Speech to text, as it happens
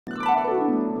If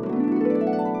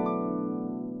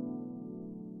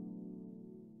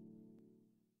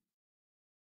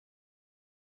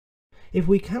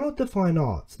we cannot define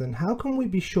art, then how can we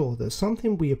be sure that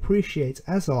something we appreciate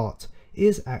as art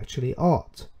is actually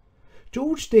art?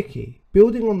 George Dickey,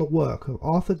 building on the work of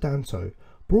Arthur Danto,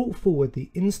 brought forward the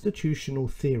institutional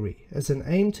theory as an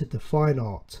aim to define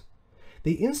art.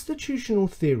 The institutional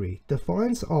theory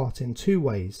defines art in two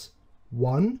ways.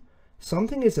 1.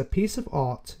 Something is a piece of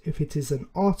art if it is an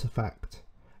artifact,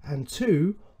 and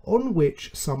 2. On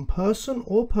which some person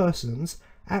or persons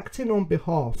acting on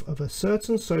behalf of a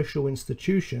certain social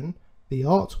institution, the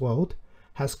art world,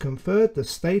 has conferred the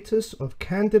status of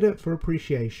candidate for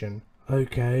appreciation.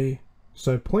 Okay,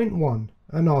 so point 1,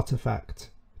 an artifact.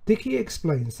 Dickey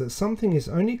explains that something is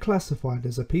only classified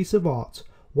as a piece of art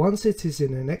once it is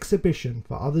in an exhibition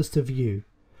for others to view.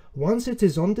 Once it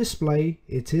is on display,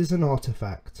 it is an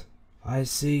artifact. I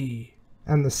see.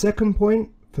 And the second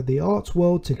point, for the art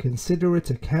world to consider it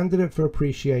a candidate for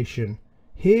appreciation.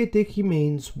 Here Dickey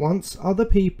means once other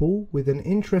people with an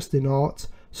interest in art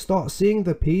start seeing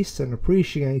the piece and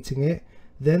appreciating it,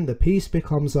 then the piece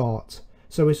becomes art.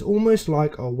 So it's almost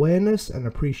like awareness and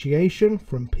appreciation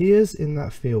from peers in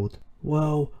that field.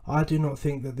 Well, I do not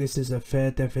think that this is a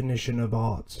fair definition of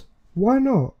art. Why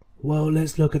not? Well,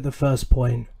 let's look at the first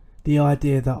point. The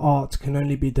idea that art can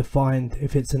only be defined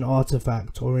if it's an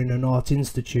artifact or in an art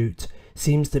institute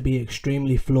seems to be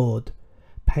extremely flawed.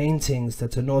 Paintings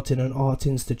that are not in an art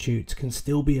institute can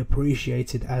still be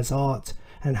appreciated as art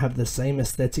and have the same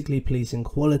aesthetically pleasing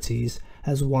qualities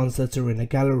as ones that are in a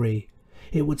gallery.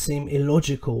 It would seem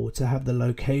illogical to have the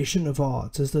location of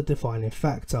art as the defining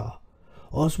factor.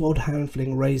 Oswald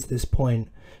Handling raised this point.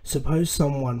 Suppose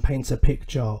someone paints a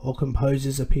picture or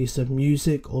composes a piece of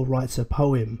music or writes a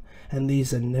poem, and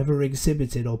these are never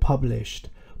exhibited or published.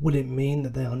 Would it mean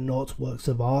that they are not works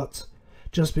of art?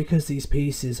 Just because these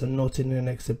pieces are not in an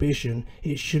exhibition,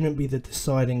 it shouldn't be the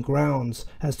deciding grounds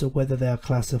as to whether they are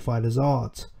classified as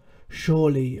art.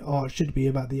 Surely, art should be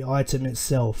about the item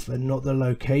itself and not the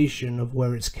location of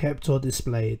where it's kept or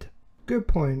displayed. Good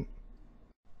point.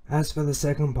 As for the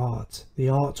second part, the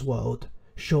art world,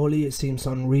 surely it seems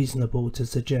unreasonable to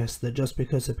suggest that just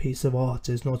because a piece of art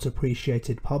is not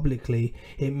appreciated publicly,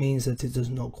 it means that it does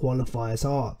not qualify as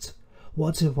art.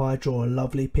 What if I draw a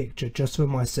lovely picture just for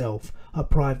myself, a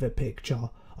private picture,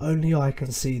 only I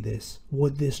can see this?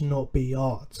 Would this not be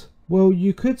art? Well,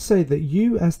 you could say that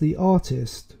you as the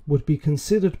artist would be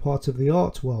considered part of the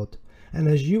art world, and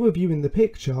as you are viewing the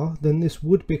picture, then this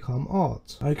would become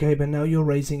art. Okay, but now you're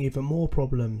raising even more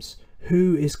problems.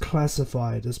 Who is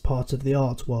classified as part of the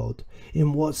art world?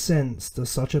 In what sense does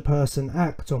such a person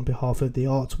act on behalf of the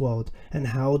art world, and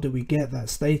how do we get that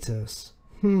status?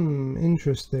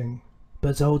 Interesting.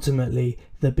 But ultimately,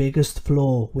 the biggest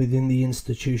flaw within the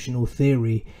institutional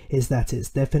theory is that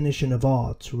its definition of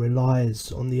art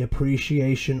relies on the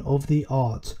appreciation of the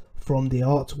art from the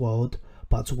art world,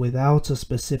 but without a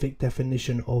specific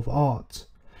definition of art.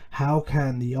 How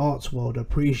can the art world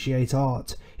appreciate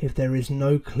art if there is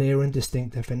no clear and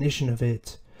distinct definition of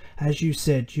it? As you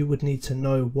said, you would need to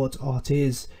know what art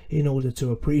is in order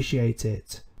to appreciate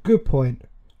it. Good point.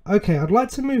 Okay, I'd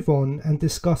like to move on and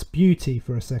discuss beauty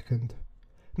for a second.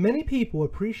 Many people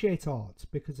appreciate art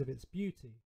because of its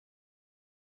beauty.